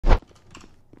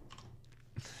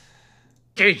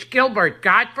Faze Gilbert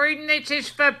Gottfried, and this is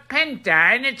for Penta,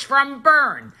 and it's from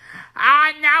Burn.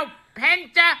 Now,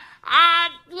 Penta,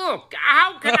 look,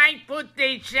 how can I put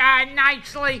this,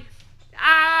 nicely?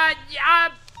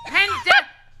 Penta,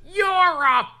 you're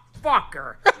a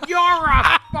fucker. You're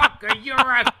a fucker. You're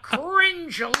a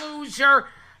cringe loser.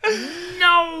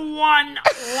 No one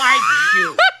likes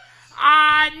you.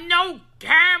 No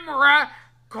camera,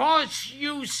 'cause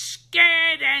you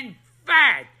scared and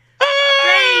fat.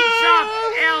 Faze up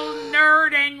L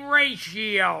nerd and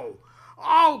ratio.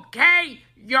 Okay,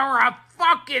 you're a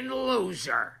fucking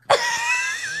loser.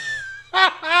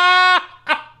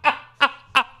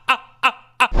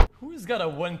 Who's got a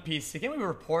one piece? Can we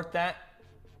report that?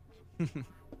 You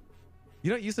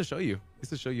know, it used to show you. It used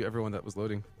to show you everyone that was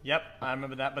loading. Yep, I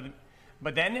remember that.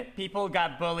 But then people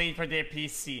got bullied for their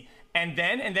PC, and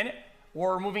then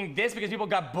we're removing this because people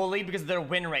got bullied because of their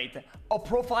win rate. Oh,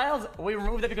 profiles, we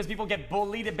removed that because people get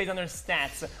bullied based on their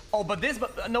stats. Oh, but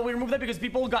no, we removed that because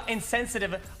people got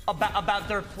insensitive about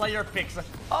their player picks.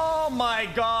 Oh my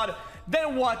god.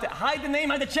 Then what? Hide the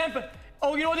name, hide the champ.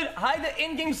 Oh, you know what? Hide the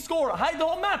in-game score, hide the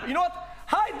whole map. You know what?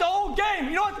 Hide the whole game.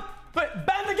 You know what? But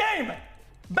ban the game.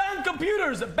 Ban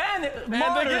computers. Ban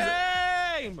monitors.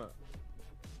 The game.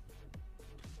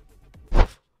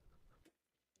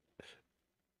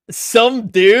 Some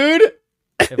dude.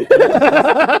 I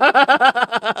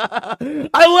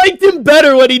liked him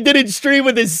better when he didn't stream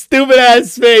with his stupid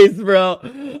ass face, bro.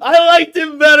 I liked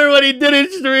him better when he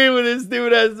didn't stream with his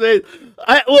stupid ass face.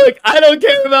 Look, I don't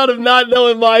care about him not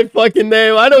knowing my fucking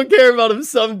name. I don't care about him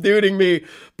some duding me.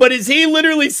 But is he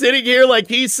literally sitting here like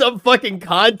he's some fucking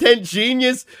content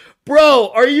genius?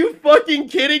 Bro, are you fucking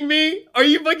kidding me? Are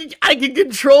you fucking... I can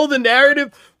control the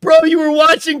narrative? Bro, you were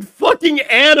watching fucking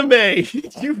anime.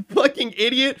 You fucking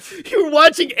idiot. You were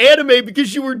watching anime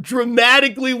because you were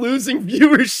dramatically losing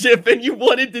viewership and you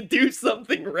wanted to do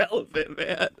something relevant,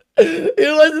 man.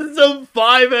 It wasn't some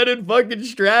five-headed fucking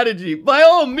strategy. By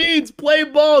all means, play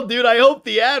ball, dude. I hope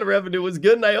the ad revenue was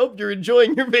good and I hope you're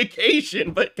enjoying your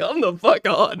vacation, but come the fuck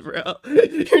on, bro.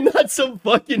 You're not some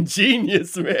fucking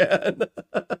genius, man.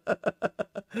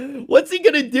 What's he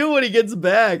gonna do when he gets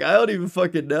back? I don't even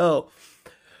fucking know.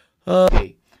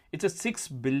 It's a 6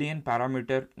 billion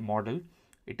parameter model.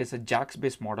 It is a JAX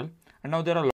based model, and now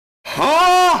there are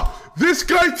This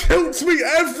guy tilts me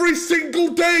every single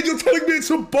day and you're telling me it's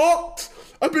a bot?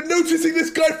 I've been noticing this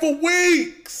guy for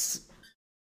weeks!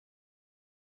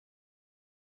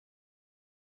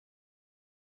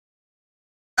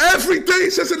 Every day he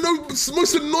says the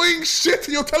most annoying shit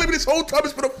and you're telling me this whole time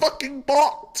it's been a fucking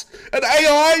bot! An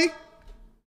AI?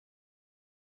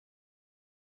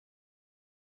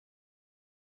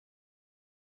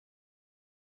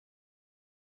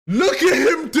 Look at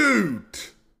him, dude!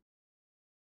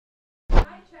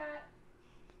 Hi, chat.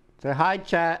 Say hi,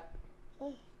 chat.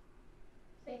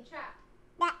 Say chat.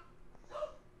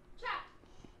 Chat.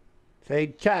 Say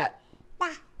chat. Woo,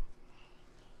 you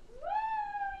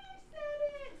said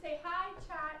it. Say hi,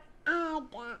 chat.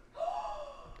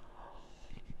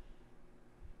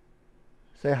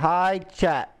 Say hi,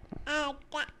 chat.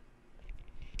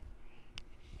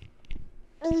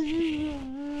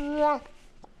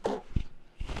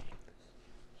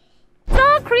 So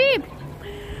creep.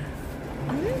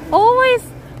 Always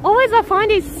I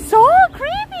find it so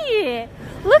creepy.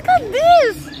 Look at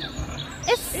this.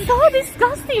 It's so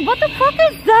disgusting. What the fuck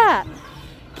is that?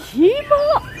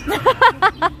 Keyboard.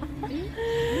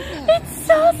 It's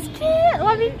so scary.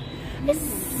 I mean, it's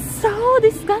so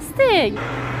disgusting.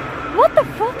 What the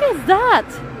fuck is that?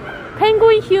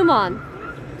 Penguin human.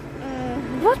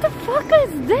 What the fuck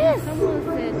is this?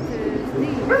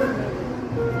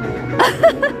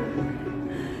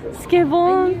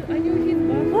 Skibon.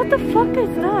 What the fuck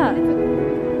is that?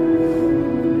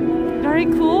 Very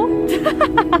cool.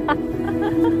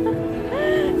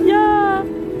 Yeah.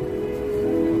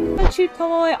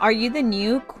 QTCOW, are you the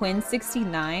new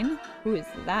Quinn69? Who is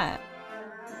that?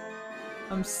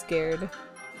 I'm scared.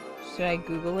 Should I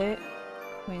Google it?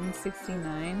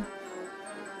 Quinn69.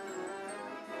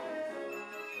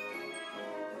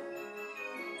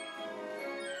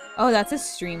 Oh, that's a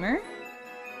streamer?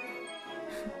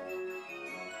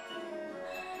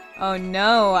 Oh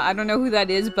no, I don't know who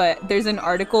that is, but there's an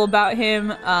article about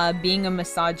him being a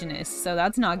misogynist, so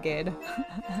that's not good.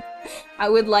 I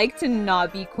would like to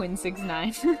not be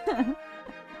Quinn69.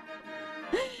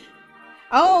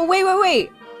 Oh,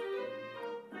 wait.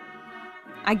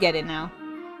 I get it now.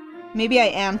 Maybe I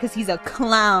am because he's a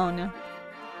clown.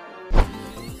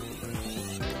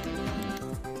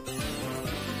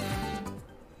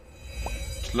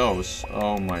 Close.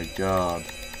 Oh my god.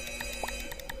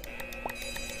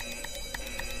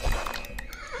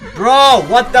 Bro,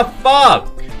 what the fuck?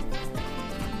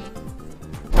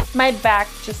 My back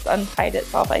just untied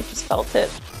itself. I just felt it.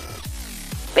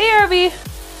 BRB.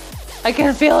 I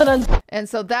can feel it. And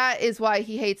so that is why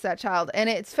he hates that child. And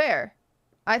it's fair.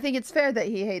 I think it's fair that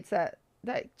he hates that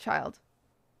child.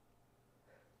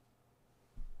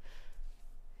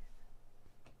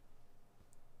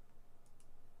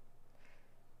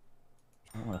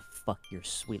 I want to fuck your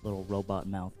sweet little robot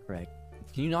mouth, Craig.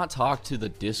 Can you not talk to the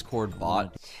Discord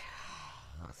bot?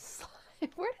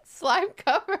 Where did Slime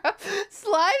come from?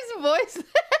 Slime's voice.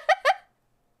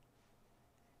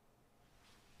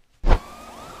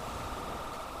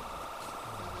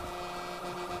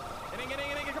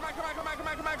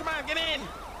 Come on, get in!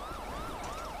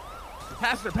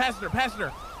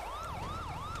 Passenger.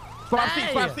 Swap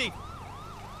seat.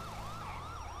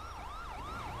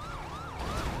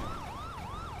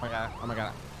 Oh my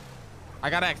god. I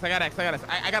got X. I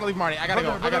gotta leave Marty. I gotta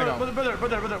go.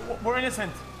 Brother, we're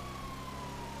innocent.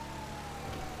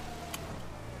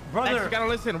 Brother. X, you gotta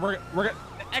listen. We're gonna...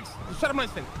 X, shut up,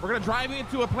 listen. We're gonna drive you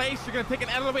into a place. You're gonna take an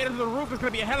elevator to the roof. There's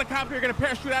gonna be a helicopter. You're gonna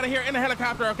parachute out of here in a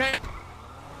helicopter, okay?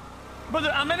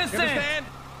 Brother, I'm innocent. You understand?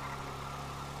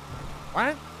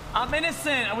 What? I'm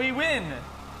innocent. We win.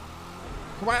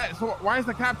 So why is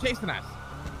the cop chasing us?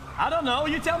 I don't know.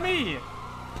 You tell me.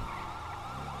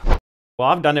 Well,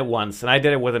 I've done it once, and I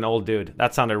did it with an old dude.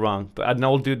 That sounded wrong, but an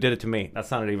old dude did it to me. That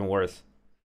sounded even worse.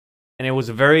 And it was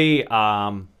very,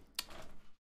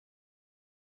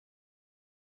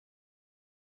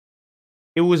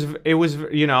 it was,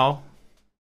 you know,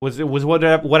 it was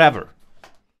whatever.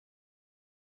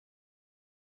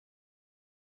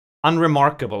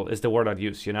 Unremarkable is the word I'd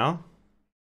use, you know?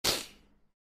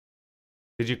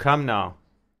 Did you come? No.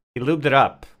 He lubed it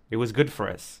up. It was good for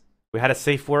us. We had a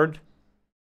safe word.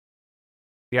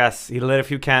 Yes, he lit a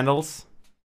few candles.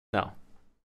 No.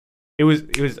 It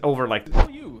was over like... Oh,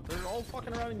 you. They're all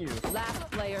fucking around you.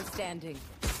 Last player standing.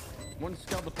 One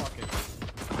scaled the pocket.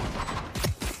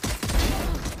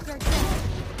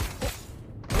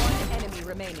 One enemy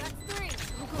remaining. That's 3.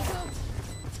 Go.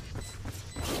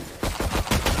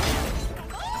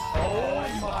 Oh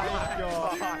my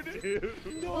god, dude.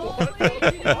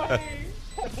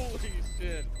 Holy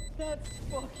shit. That's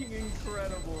fucking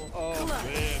incredible. Oh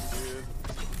man, dude.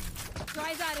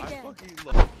 Try that again.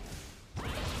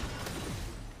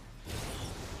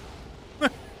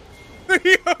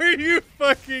 Are you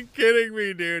fucking kidding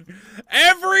me, dude?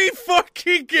 Every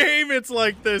fucking game it's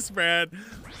like this, man.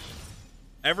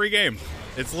 Every game.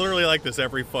 It's literally like this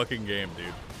every fucking game,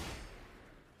 dude.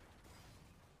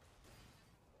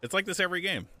 It's like this every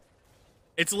game.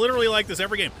 It's literally like this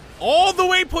every game. All the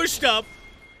way pushed up.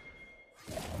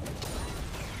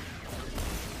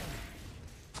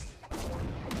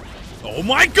 Oh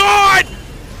my god!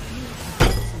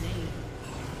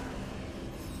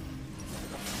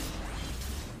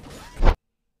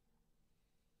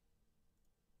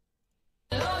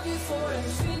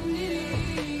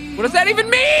 What does that even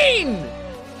mean?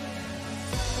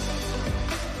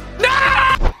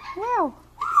 No! Wow.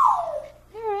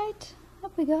 Alright,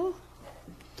 up we go.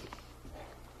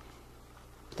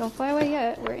 Don't fly away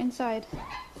yet, we're inside.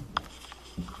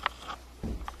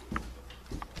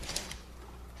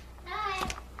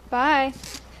 Bye.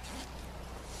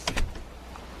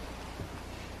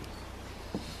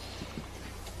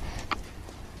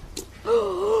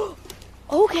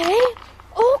 Okay,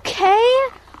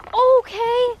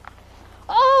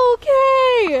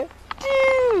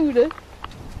 dude.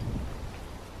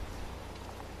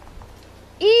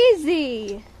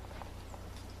 Easy.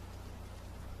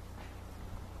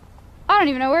 I don't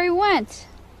even know where he went.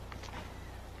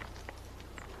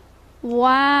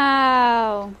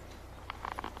 Wow.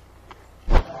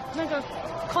 なんか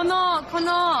この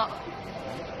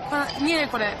見える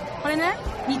これね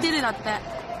似てるだって。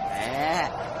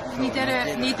似てる。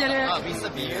Oh, with the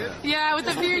beard? Yeah, with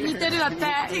the beard 似てるだって。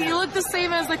You look the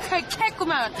same as the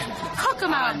QTCinderella.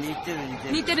 QTCinderella.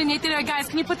 似てる。Guys,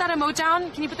 can you put that emote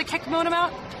down? Can you put the QTCinderella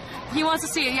emote? He wants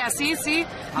to see it. Yeah, see? 似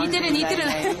てる。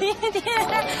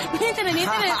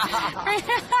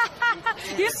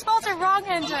You spelled it wrong,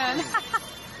 Engine.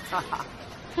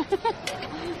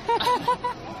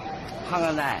 歯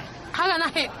がない。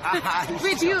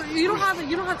Wait, you don't have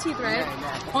teeth, right?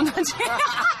 同じ。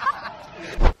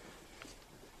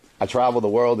I travel the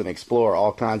world and explore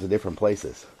all kinds of different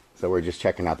places. So we're just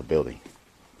checking out the building.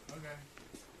 Okay.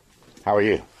 How are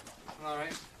you? All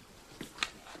right.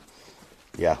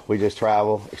 Yeah, we just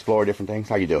travel, explore different things.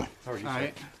 How you doing? How are you? All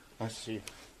right. Nice to see you.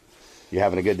 You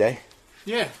having a good day?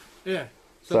 Yeah.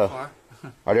 So far.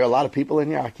 Are there a lot of people in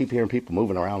here? I keep hearing people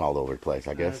moving around all over the place,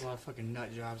 I guess. There's a lot of fucking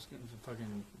nut jobs getting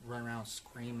fucking running around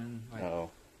screaming. Like,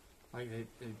 like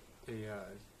they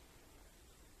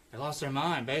lost their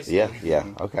mind, basically. Yeah,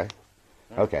 okay.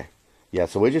 Okay. Yeah,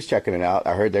 so we're just checking it out.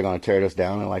 I heard they're going to tear this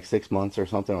down in like 6 months or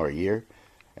something, or a year.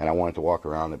 And I wanted to walk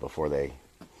around it before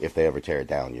if they ever tear it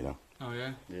down, you know? Oh,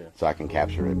 yeah? Yeah. So I can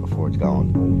capture it before it's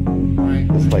gone. Right.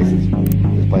 This place is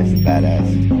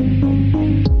badass.